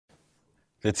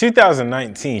The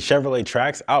 2019 Chevrolet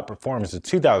Trax outperforms the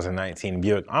 2019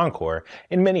 Buick Encore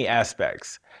in many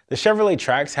aspects. The Chevrolet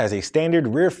Trax has a standard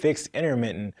rear fixed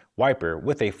intermittent wiper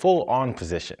with a full on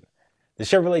position. The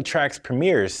Chevrolet Trax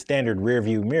Premier's standard rear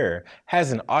view mirror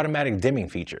has an automatic dimming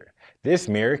feature. This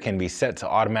mirror can be set to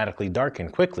automatically darken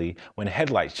quickly when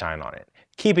headlights shine on it,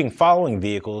 keeping following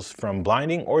vehicles from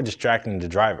blinding or distracting the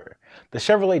driver. The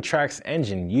Chevrolet Trax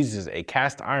engine uses a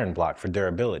cast iron block for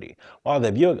durability, while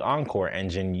the Buick Encore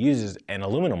engine uses an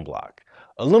aluminum block.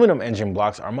 Aluminum engine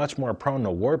blocks are much more prone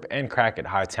to warp and crack at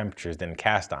high temperatures than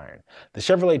cast iron. The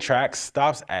Chevrolet Trax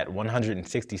stops at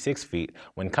 166 feet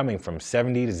when coming from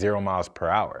 70 to 0 miles per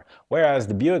hour, whereas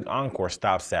the Buick Encore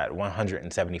stops at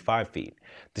 175 feet.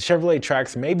 The Chevrolet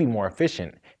Trax may be more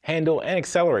efficient, handle, and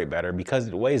accelerate better because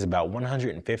it weighs about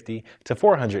 150 to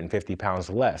 450 pounds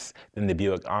less than the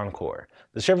Buick Encore.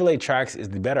 The Chevrolet Trax is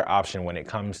the better option when it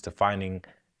comes to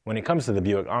the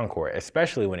Buick Encore,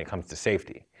 especially when it comes to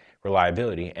safety,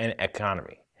 reliability, and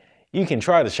economy. You can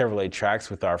try the Chevrolet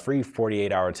Trax with our free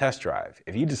 48-hour test drive.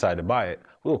 If you decide to buy it,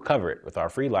 we'll cover it with our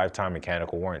free lifetime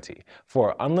mechanical warranty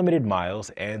for unlimited miles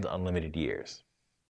and unlimited years.